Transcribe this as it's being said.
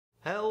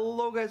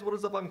Hello guys, what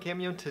is up? I'm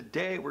Cameo.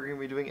 Today we're going to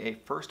be doing a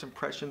first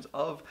impressions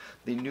of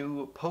the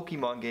new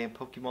Pokemon game,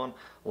 Pokemon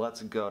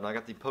Let's Go. Now I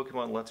got the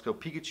Pokemon Let's Go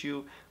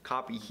Pikachu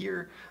copy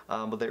here,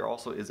 but there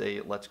also is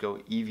a Let's Go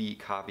Eevee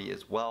copy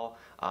as well.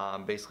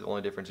 Basically the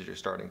only difference is you're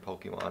starting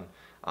Pokemon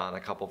on a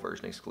couple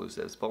version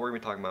exclusives, but we're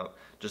going to be talking about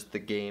just the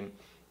game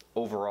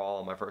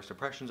overall, my first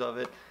impressions of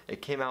it.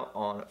 It came out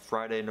on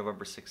Friday,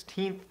 November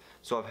 16th,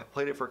 so I've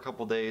played it for a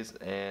couple days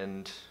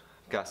and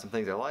got some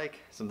things I like,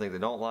 some things I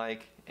don't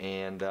like,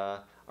 and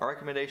a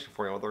recommendation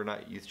for you whether or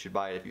not you should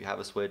buy it if you have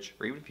a Switch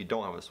or even if you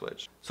don't have a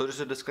Switch. So just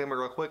a disclaimer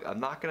real quick, I'm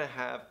not going to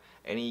have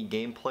any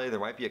gameplay. There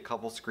might be a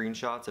couple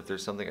screenshots if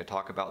there's something I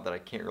talk about that I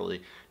can't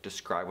really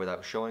describe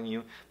without showing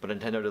you, but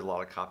Nintendo does a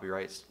lot of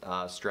copyright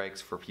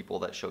strikes for people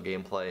that show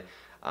gameplay.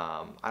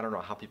 I don't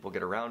know how people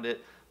get around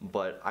it,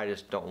 but I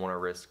just don't want to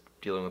risk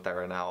dealing with that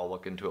right now. I'll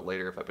look into it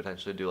later if I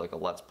potentially do like a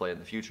Let's Play in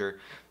the future,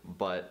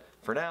 but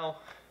for now,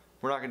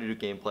 we're not going to do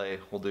gameplay.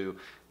 We'll do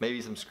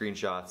maybe some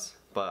screenshots,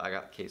 but I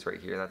got the case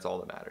right here and that's all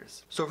that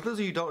matters. So for those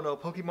of you who don't know,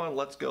 Pokemon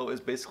Let's Go is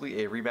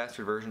basically a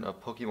remastered version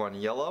of Pokemon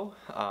Yellow.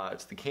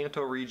 It's the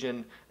Kanto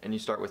region and you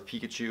start with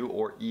Pikachu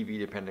or Eevee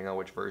depending on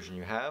which version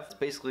you have. It's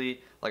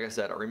basically, like I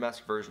said, a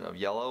remastered version of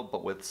Yellow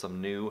but with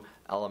some new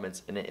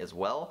elements in it as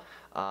well.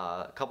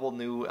 A couple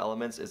new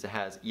elements is it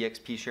has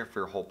EXP share for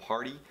your whole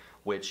party,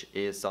 which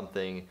is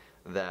something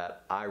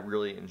that I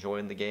really enjoy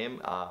in the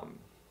game.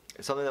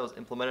 It's something that was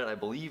implemented, I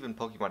believe, in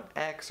Pokemon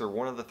X or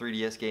one of the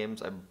 3DS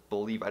games. I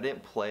believe I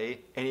didn't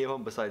play any of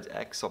them besides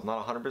X, so I'm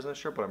not 100%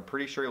 sure, but I'm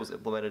pretty sure it was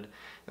implemented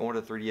in one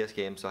of the 3DS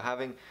games. So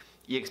having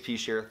EXP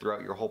share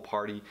throughout your whole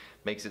party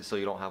makes it so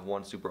you don't have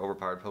one super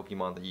overpowered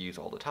Pokemon that you use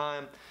all the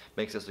time.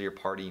 Makes it so your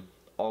party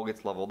all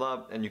gets leveled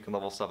up, and you can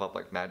level stuff up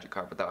like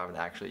Magikarp without having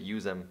to actually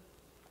use them.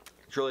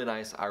 It's really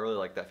nice. I really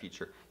like that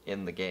feature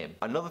in the game.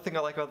 Another thing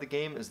I like about the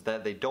game is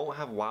that they don't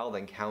have wild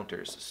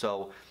encounters.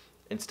 So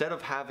instead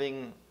of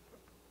having,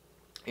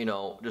 you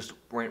know, just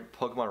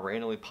Pokemon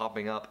randomly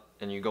popping up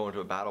and you go into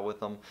a battle with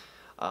them,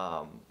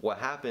 what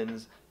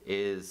happens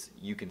is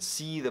you can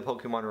see the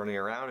Pokemon running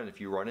around, and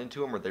if you run into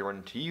them or they run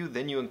into you,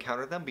 then you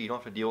encounter them, but you don't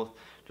have to deal with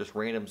just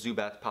random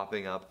Zubats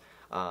popping up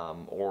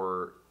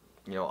or,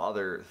 you know,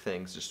 other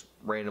things just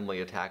randomly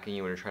attacking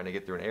you when you're trying to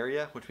get through an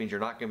area, which means you're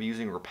not going to be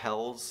using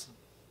repels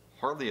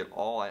hardly at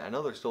all. I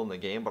know they're still in the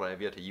game, but I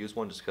have yet to use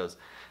one just because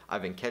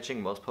I've been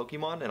catching most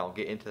Pokemon, and I'll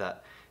get into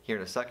that here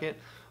in a second.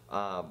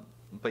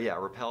 But yeah,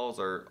 repels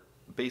are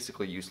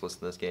basically useless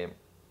in this game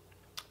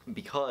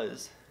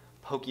because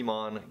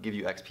Pokemon give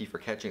you XP for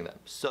catching them.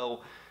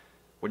 So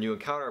when you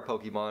encounter a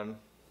Pokemon,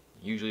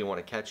 usually you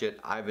want to catch it.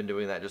 I've been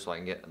doing that just so I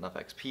can get enough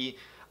XP.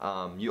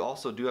 You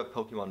also do have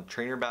Pokemon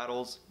trainer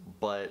battles,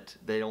 but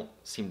they don't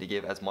seem to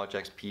give as much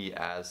XP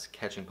as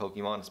catching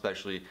Pokemon,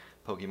 especially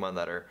Pokemon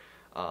that are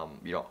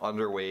you know,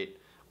 underweight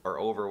or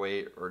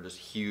overweight or just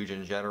huge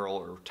in general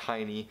or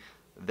tiny.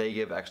 They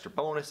give extra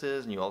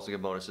bonuses, and you also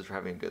get bonuses for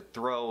having a good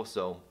throw,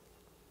 so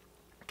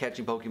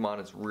catching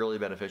Pokemon is really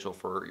beneficial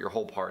for your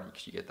whole party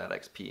because you get that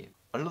XP.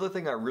 Another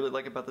thing I really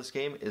like about this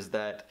game is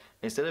that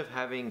instead of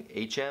having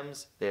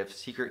HMs, they have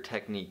secret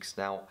techniques.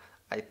 Now,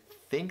 I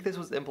think this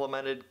was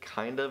implemented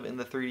kind of in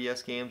the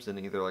 3DS games in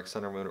either like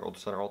Sun or Moon or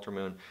Sun or Ultra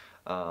Moon,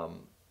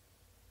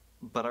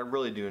 but I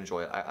really do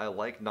enjoy it. I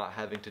like not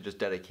having to just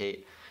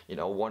dedicate, you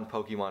know, one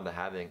Pokemon to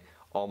having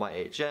all my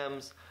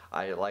HMs.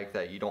 I like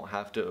that you don't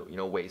have to, you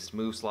know, waste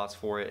move slots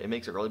for it. It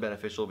makes it really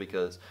beneficial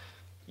because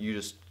you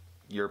just,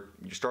 your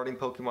starting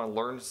Pokemon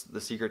learns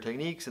the secret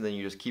techniques, and then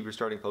you just keep your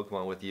starting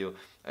Pokemon with you,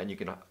 and you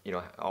can, you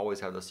know, always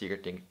have those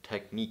secret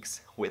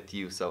techniques with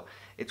you. So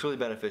it's really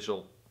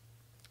beneficial,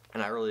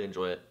 and I really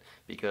enjoy it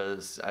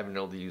because I've been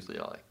able to use, you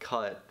know, like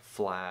Cut,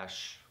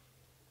 Flash.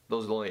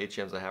 Those are the only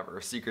HMs I have, or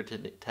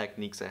secret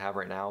techniques I have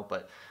right now.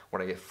 But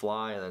when I get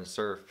Fly and then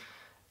Surf,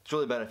 it's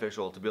really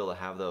beneficial to be able to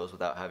have those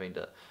without having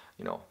to,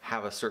 you know,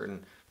 have a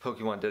certain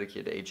Pokemon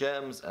dedicated to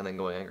HMs and then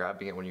going and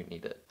grabbing it when you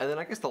need it. And then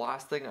I guess the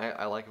last thing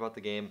I like about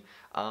the game,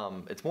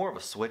 it's more of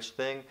a Switch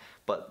thing,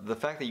 but the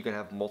fact that you can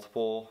have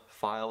multiple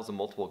files and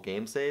multiple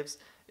game saves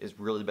is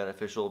really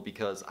beneficial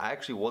because I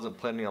actually wasn't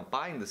planning on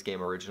buying this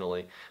game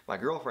originally. My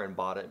girlfriend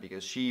bought it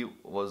because she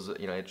was,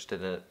 you know,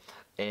 interested in it,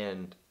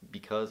 and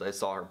because I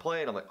saw her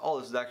play it, I'm like,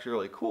 oh, this is actually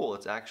really cool.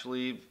 It's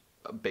actually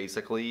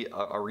basically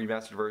a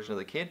remastered version of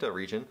the Kanto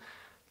region.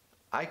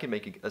 I can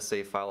make a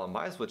save file on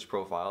my Switch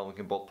profile and we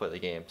can both play the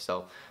game.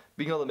 So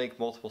being able to make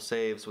multiple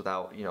saves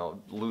without, you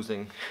know,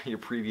 losing your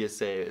previous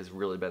save is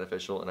really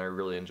beneficial, and I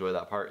really enjoy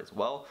that part as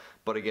well.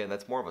 But again,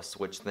 that's more of a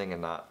Switch thing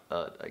and not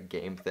a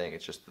game thing.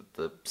 It's just that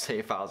the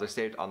save files are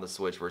saved on the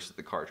Switch versus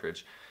the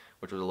cartridge,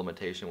 which was a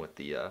limitation with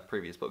the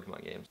previous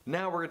Pokemon games.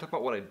 Now we're going to talk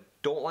about what I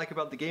don't like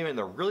about the game, and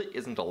there really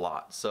isn't a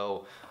lot.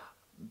 So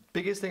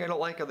biggest thing I don't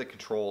like are the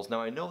controls. Now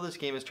I know this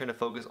game is trying to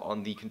focus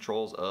on the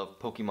controls of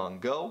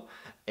Pokemon Go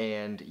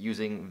and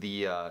using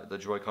the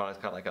Joy-Con as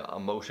kind of like a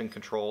motion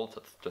control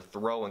to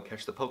throw and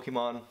catch the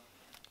Pokemon.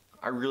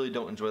 I really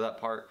don't enjoy that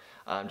part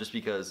just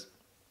because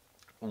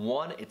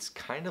One, it's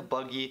kind of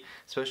buggy,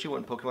 especially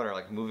when Pokemon are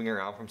like moving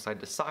around from side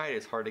to side.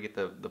 It's hard to get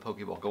the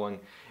Pokeball going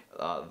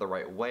the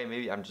right way.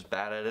 Maybe I'm just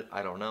bad at it,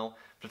 I don't know.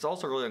 But it's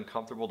also really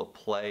uncomfortable to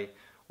play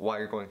while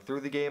you're going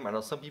through the game. I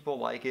know some people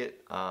like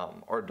it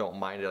or don't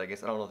mind it. I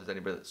guess I don't know if there's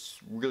anybody that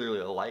really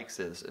likes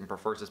this and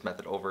prefers this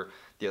method over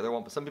the other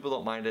one, but some people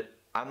don't mind it.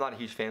 I'm not a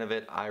huge fan of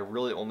it. I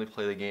really only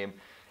play the game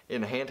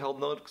in handheld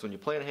mode, because when you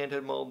play in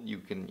handheld mode, you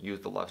can use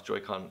the left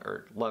Joy-Con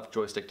or left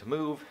joystick to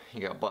move.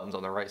 You got buttons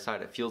on the right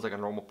side. It feels like a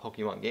normal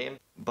Pokemon game.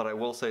 But I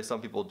will say some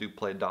people do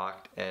play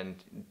docked and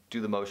do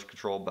the motion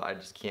control, but I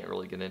just can't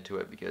really get into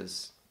it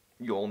because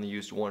you only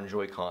used one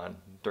Joy-Con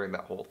during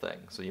that whole thing.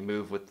 So you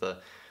move with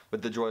the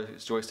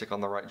joystick on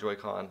the right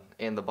Joy-Con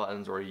and the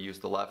buttons, or you use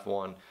the left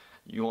one.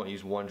 You won't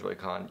use one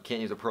Joy-Con. You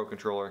can't use a Pro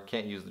Controller,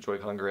 can't use the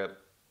Joy-Con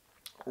grip.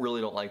 Really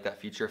don't like that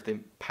feature. If they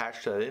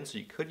patched that in so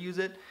you could use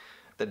it,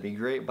 that'd be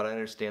great, but I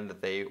understand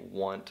that they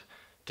want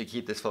to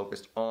keep this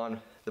focused on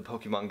the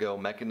Pokemon Go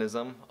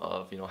mechanism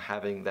of, you know,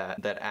 having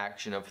that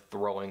action of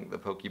throwing the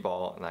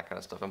Pokeball and that kind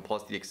of stuff, and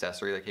plus the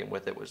accessory that came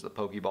with it, which is the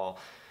Pokeball,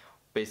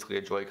 basically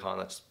a Joy-Con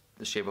that's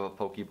the shape of a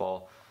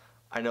Pokeball.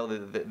 I know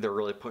that they're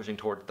really pushing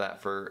towards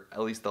that for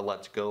at least the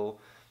Let's Go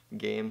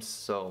games,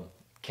 so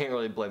can't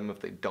really blame them if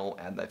they don't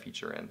add that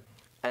feature in.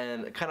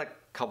 And kind of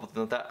coupled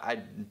with that, I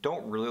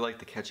don't really like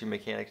the catching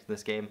mechanics in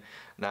this game.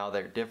 Now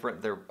they're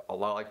different, they're a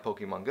lot like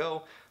Pokemon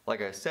Go,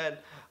 like I said,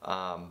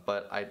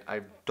 but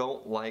I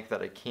don't like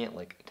that I can't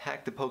like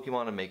attack the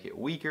Pokemon and make it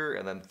weaker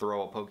and then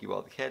throw a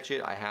Pokeball to catch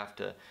it. I have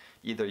to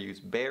either use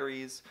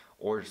berries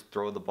or just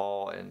throw the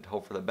ball and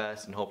hope for the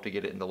best and hope to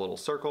get it in the little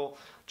circle,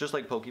 just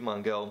like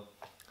Pokemon Go.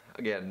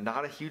 Again,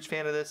 not a huge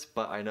fan of this,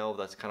 but I know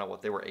that's kind of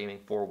what they were aiming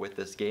for with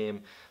this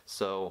game,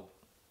 so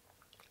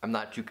I'm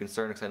not too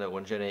concerned because I know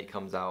when Gen 8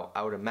 comes out,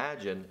 I would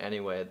imagine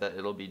anyway that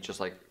it'll be just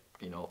like,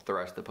 you know, the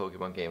rest of the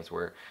Pokemon games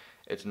where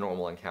it's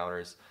normal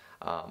encounters.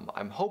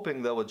 I'm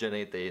hoping though with Gen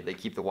 8 they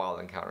keep the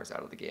wild encounters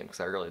out of the game because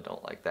I really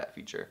don't like that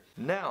feature.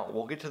 Now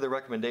we'll get to the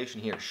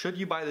recommendation here. Should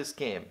you buy this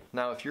game?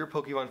 Now if you're a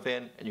Pokemon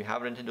fan and you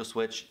have a Nintendo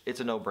Switch,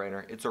 it's a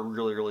no-brainer. It's a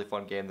really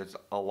fun game. There's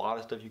a lot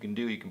of stuff you can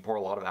do. You can pour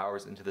a lot of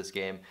hours into this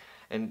game,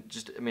 and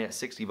just, I mean, at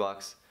 60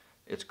 bucks,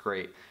 it's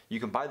great. You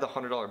can buy the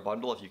 $100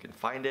 bundle if you can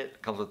find it.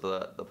 It comes with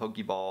the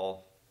Pokeball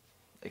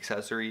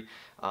accessory,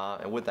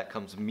 and with that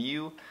comes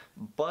Mew.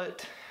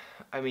 But,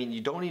 I mean,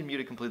 you don't need Mew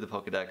to complete the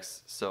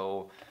Pokedex,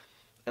 so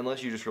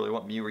unless you just really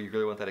want Mew or you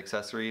really want that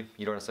accessory,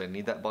 you don't necessarily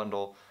need that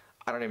bundle.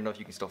 I don't even know if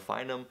you can still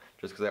find them,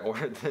 just because I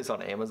ordered this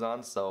on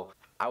Amazon, so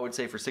I would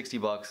say for 60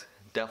 bucks,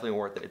 definitely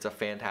worth it. It's a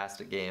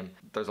fantastic game.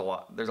 There's a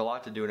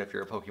lot to do, and if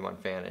you're a Pokemon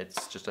fan,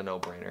 it's just a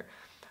no-brainer.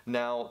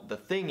 Now, the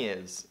thing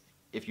is,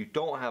 if you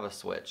don't have a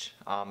Switch,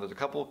 there's a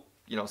couple,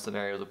 you know,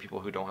 scenarios of people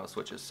who don't have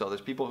Switches. So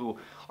there's people who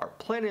are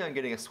planning on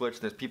getting a Switch,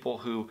 and there's people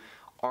who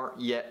aren't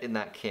yet in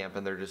that camp,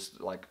 and they're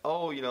just like,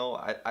 oh, you know,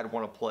 I'd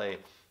want to play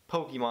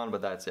Pokemon,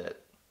 but that's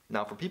it.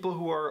 Now for people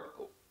who are,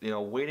 you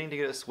know, waiting to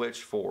get a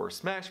Switch for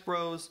Smash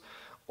Bros,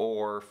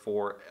 or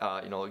for,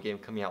 you know, a game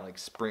coming out like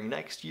spring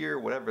next year,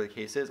 whatever the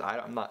case is,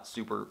 I'm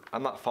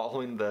not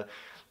following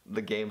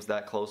the games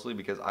that closely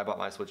because I bought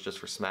my Switch just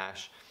for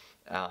Smash,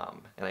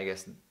 and I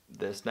guess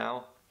this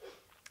now.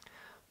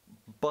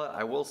 But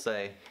I will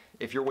say,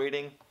 if you're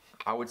waiting,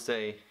 I would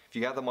say if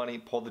you got the money,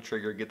 pull the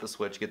trigger, get the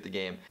Switch, get the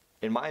game.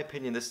 In my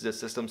opinion, this is a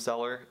system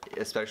seller,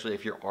 especially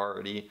if you're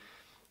already,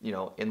 you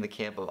know, in the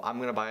camp of I'm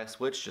gonna buy a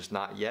Switch, just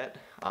not yet.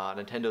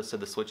 Nintendo said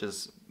the Switch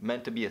is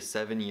meant to be a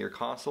 7-year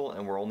console,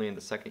 and we're only in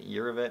the 2nd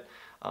year of it.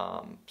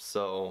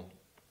 So,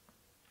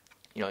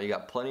 you know, you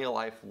got plenty of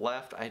life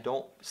left. I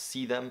don't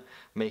see them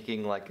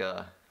making like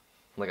a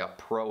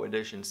Pro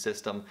Edition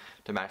system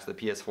to match the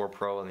PS4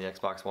 Pro and the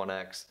Xbox One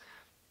X.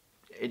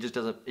 It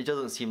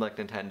doesn't seem like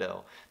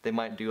Nintendo. They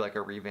might do like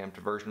a revamped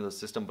version of the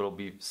system, but it'll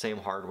be same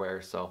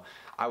hardware. So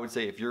I would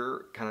say if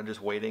you're kind of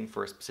just waiting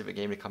for a specific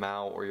game to come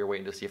out, or you're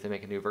waiting to see if they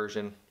make a new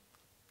version,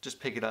 just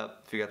pick it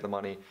up if you got the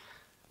money.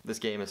 This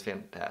game is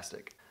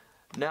fantastic.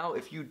 Now,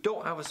 if you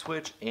don't have a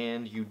Switch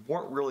and you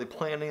weren't really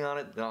planning on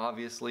it, then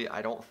obviously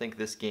I don't think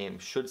this game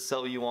should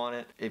sell you on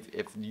it.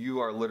 If you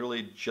are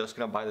literally just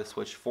gonna buy the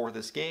Switch for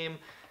this game,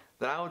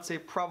 then I would say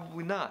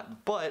probably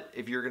not. But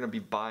if you're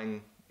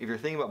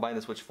thinking about buying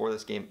the Switch for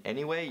this game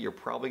anyway, you're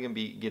probably going to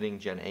be getting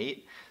Gen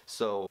 8,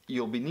 so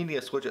you'll be needing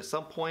a Switch at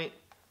some point.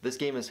 This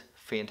game is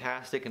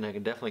fantastic, and I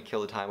can definitely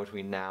kill the time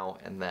between now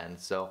and then.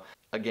 So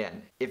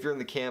again, if you're in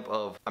the camp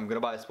of I'm going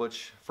to buy a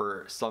Switch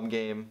for some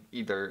game,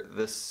 either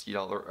this, you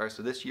know, the rest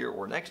of this year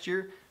or next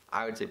year,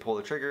 I would say pull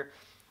the trigger.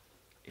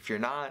 If you're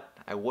not,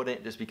 I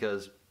wouldn't, just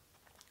because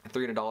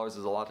 $300 is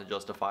a lot to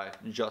justify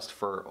just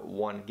for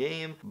one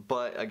game.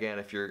 But again,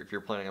 if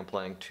you're planning on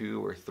playing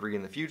 2 or 3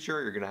 in the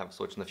future, you're gonna have a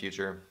Switch in the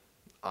future,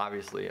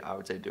 obviously I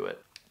would say do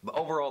it. But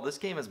overall, this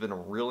game has been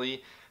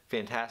really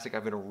fantastic.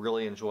 I've been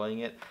really enjoying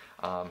it.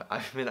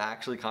 I've been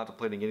actually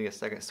contemplating getting a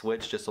second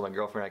Switch just so my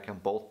girlfriend and I can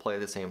both play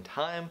at the same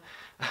time.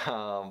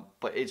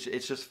 But it's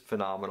just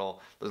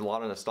phenomenal. There's a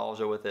lot of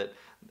nostalgia with it.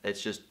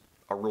 It's just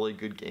a really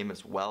good game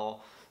as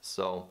well.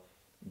 So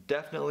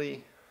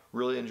definitely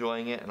really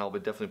enjoying it, and I'll be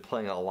definitely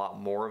playing a lot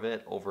more of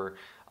it over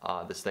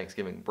this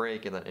Thanksgiving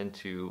break and then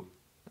into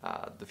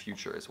the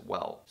future as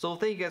well. So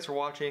thank you guys for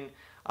watching.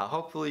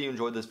 Hopefully you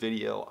enjoyed this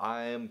video.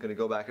 I am going to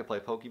go back and play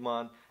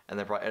Pokemon and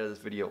then probably edit this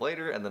video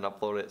later and then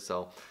upload it.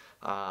 So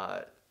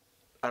I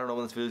don't know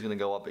when this video is going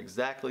to go up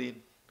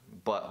exactly,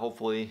 but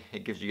hopefully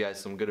it gives you guys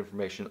some good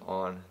information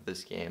on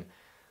this game.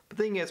 But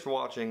thank you guys for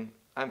watching.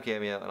 I'm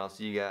Cameo, and I'll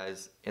see you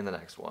guys in the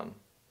next one.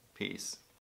 Peace.